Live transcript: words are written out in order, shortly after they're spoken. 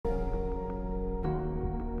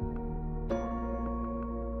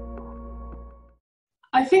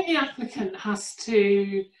I think the applicant has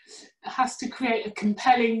to create a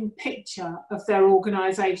compelling picture of their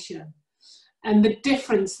organisation and the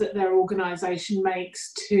difference that their organisation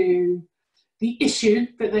makes to the issue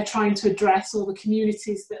that they're trying to address or the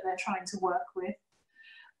communities that they're trying to work with,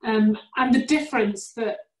 and the difference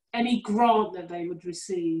that any grant that they would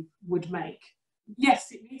receive would make.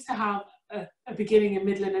 Yes, it needs to have a beginning, a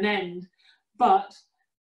middle and an end, but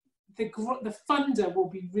the funder will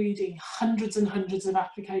be reading hundreds and hundreds of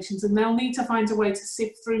applications and they'll need to find a way to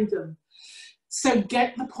sift through them. So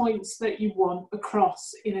get the points that you want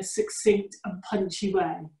across in a succinct and punchy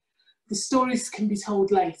way. The stories can be told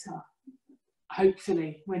later,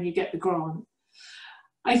 hopefully, when you get the grant.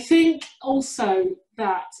 I think also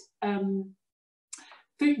that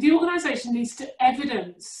the organisation needs to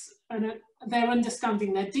evidence their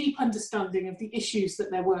understanding, their deep understanding of the issues that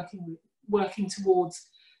they're working towards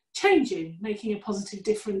changing, making a positive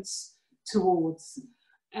difference towards.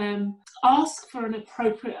 Ask for an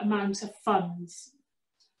appropriate amount of funds.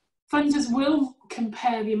 Funders will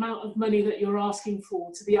compare the amount of money that you're asking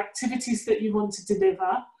for to the activities that you want to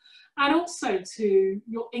deliver and also to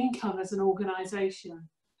your income as an organisation.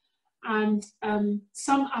 And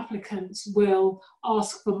some applicants will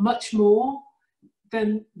ask for much more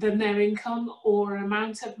than their income or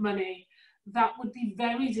amount of money that would be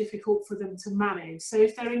very difficult for them to manage. So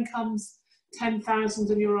if their income's 10,000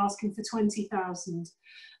 and you're asking for 20,000,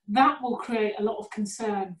 that will create a lot of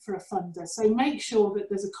concern for a funder. So make sure that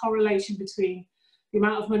there's a correlation between the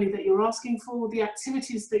amount of money that you're asking for, the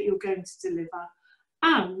activities that you're going to deliver,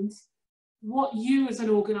 and what you as an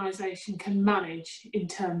organisation can manage in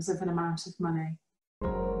terms of an amount of money.